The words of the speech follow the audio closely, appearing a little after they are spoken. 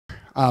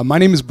My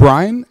name is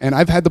Brian, and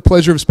I've had the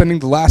pleasure of spending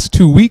the last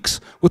 2 weeks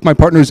with my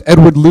partners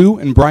Edward Liu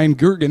and Brian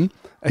Gergen,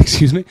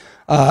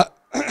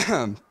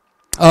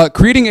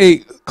 creating a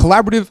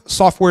collaborative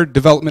software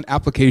development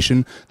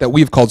application that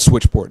we have called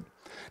Switchboard.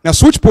 Now,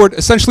 Switchboard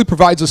essentially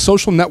provides a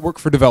social network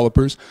for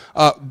developers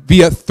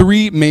via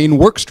 3 main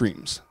work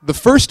streams. The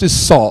first is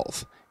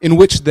Solve, in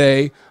which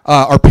they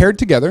are paired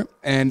together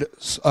and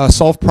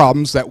solve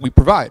problems that we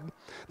provide.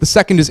 The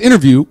second is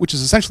Interview, which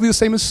is essentially the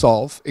same as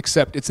Solve,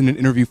 except it's in an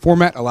interview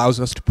format, allows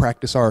us to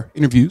practice our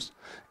interviews.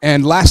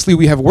 And lastly,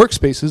 we have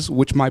Workspaces,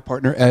 which my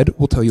partner Ed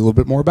will tell you a little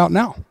bit more about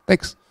now.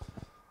 Thanks.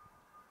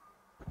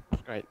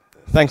 Great.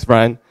 Thanks,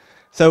 Brian.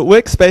 So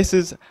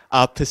workspaces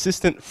are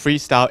persistent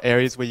freestyle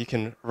areas where you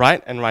can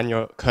write and run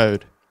your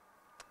code.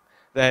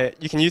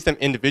 You can use them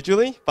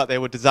individually, but they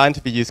were designed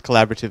to be used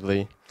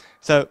collaboratively.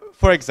 So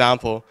for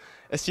example,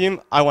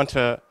 assume I want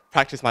to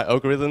practice my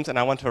algorithms and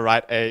I want to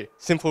write a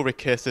simple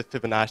recursive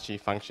Fibonacci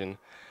function.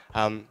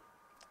 But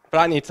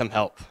I need some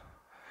help.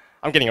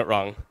 I'm getting it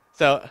wrong.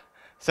 So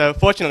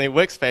fortunately,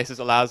 Workspaces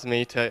allows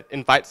me to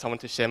invite someone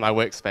to share my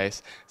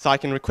workspace. So I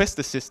can request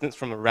assistance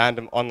from a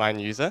random online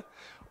user,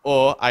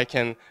 or I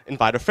can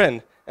invite a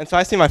friend. And so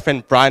I see my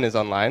friend Brian is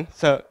online,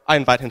 so I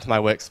invite him to my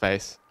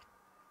workspace.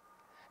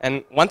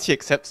 And once he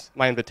accepts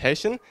my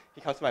invitation,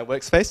 he comes to my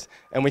workspace,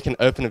 and we can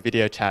open a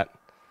video chat.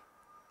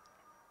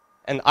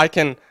 And I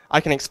can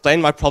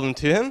explain my problem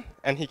to him,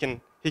 and he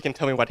can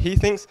tell me what he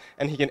thinks,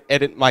 and he can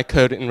edit my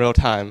code in real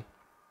time.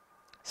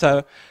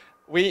 So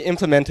we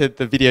implemented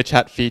the video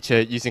chat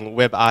feature using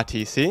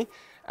WebRTC,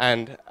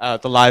 and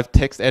the live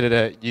text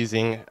editor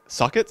using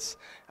sockets,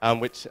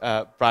 which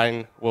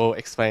Brian will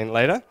explain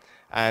later.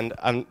 And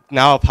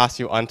now I'll pass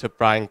you on to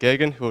Brian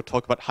Gergen, who will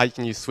talk about how you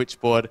can use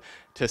Switchboard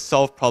to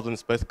solve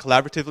problems both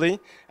collaboratively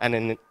and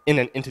in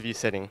an interview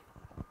setting.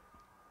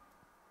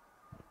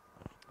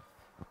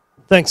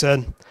 Thanks,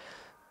 Ed.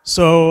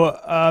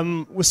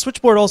 So with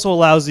Switchboard also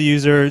allows the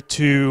user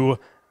to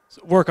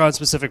work on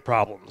specific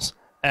problems.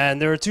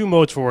 And there are 2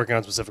 modes for working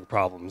on specific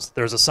problems.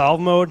 There's a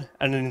solve mode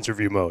and an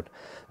interview mode.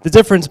 The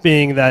difference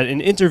being that in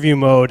interview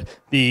mode,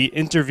 the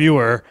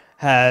interviewer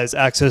has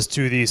access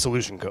to the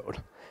solution code.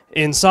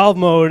 In solve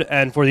mode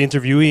and for the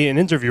interviewee in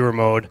interviewer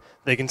mode,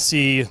 they can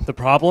see the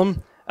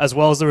problem as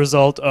well as the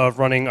result of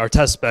running our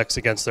test specs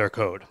against their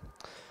code.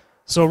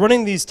 So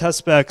running these test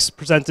specs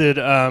presented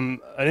an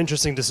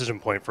interesting decision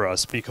point for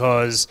us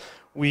because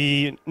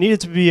we needed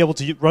to be able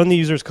to run the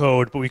user's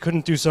code, but we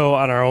couldn't do so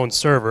on our own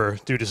server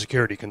due to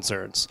security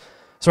concerns.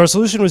 So our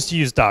solution was to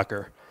use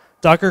Docker.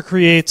 Docker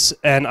creates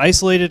an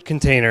isolated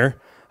container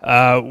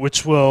in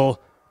which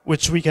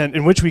we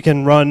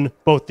can run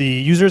both the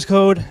user's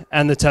code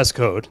and the test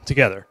code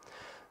together.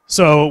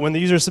 So when the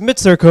user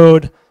submits their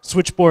code,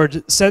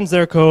 Switchboard sends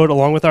their code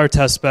along with our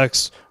test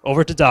specs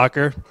over to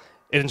Docker.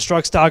 It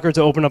instructs Docker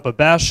to open up a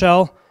bash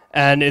shell,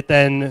 and it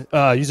then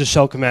uses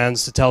shell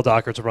commands to tell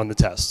Docker to run the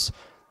tests.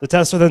 The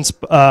tests are then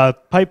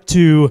piped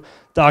to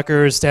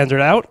Docker's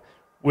standard out,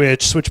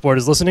 which Switchboard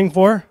is listening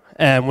for.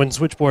 And when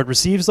Switchboard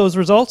receives those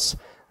results,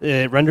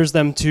 it renders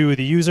them to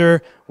the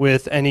user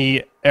with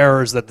any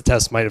errors that the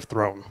test might have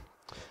thrown.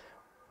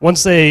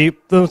 Once the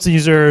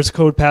user's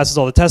code passes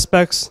all the test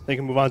specs, they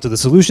can move on to the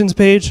solutions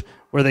page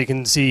where they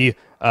can see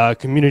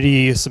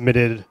community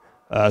submitted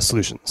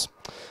solutions.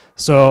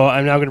 So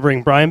I'm now going to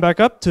bring Brian back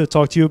up to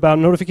talk to you about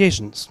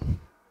notifications.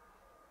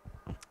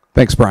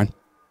 Thanks, Brian.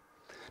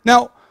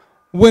 Now,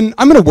 when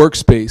I'm in a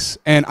workspace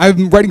and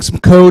I'm writing some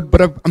code,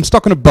 but I'm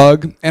stuck on a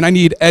bug and I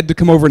need Ed to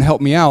come over and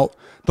help me out,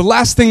 the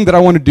last thing that I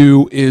want to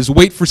do is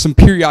wait for some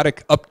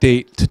periodic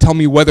update to tell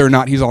me whether or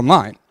not he's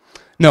online.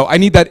 No, I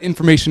need that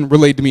information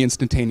relayed to me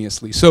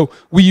instantaneously. So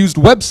we used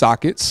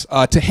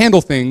WebSockets to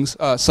handle things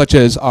such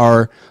as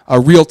our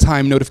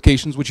real-time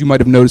notifications, which you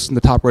might have noticed in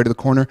the top right of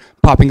the corner,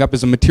 popping up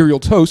as a material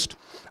toast.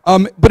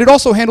 But it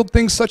also handled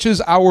things such as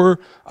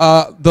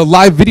the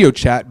live video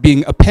chat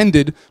being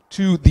appended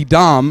to the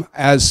DOM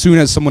as soon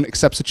as someone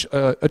accepts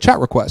a chat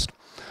request.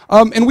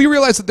 And we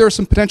realized that there are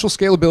some potential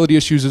scalability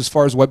issues as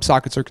far as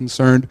WebSockets are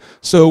concerned.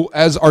 So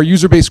as our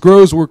user base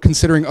grows, we're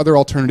considering other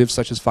alternatives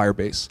such as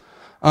Firebase.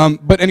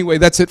 But anyway,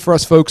 that's it for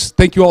us, folks.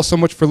 Thank you all so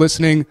much for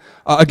listening.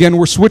 Again,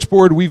 we're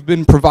Switchboard. We've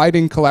been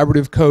providing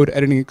collaborative code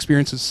editing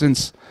experiences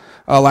since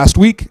last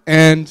week.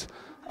 And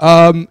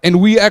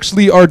we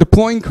actually are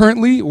deploying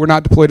currently. We're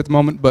not deployed at the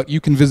moment, but you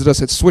can visit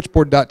us at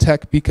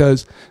switchboard.tech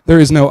because there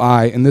is no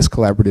I in this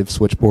collaborative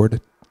Switchboard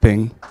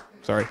thing.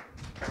 Sorry.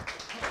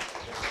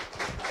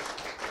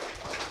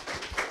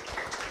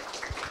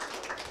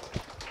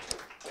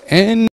 And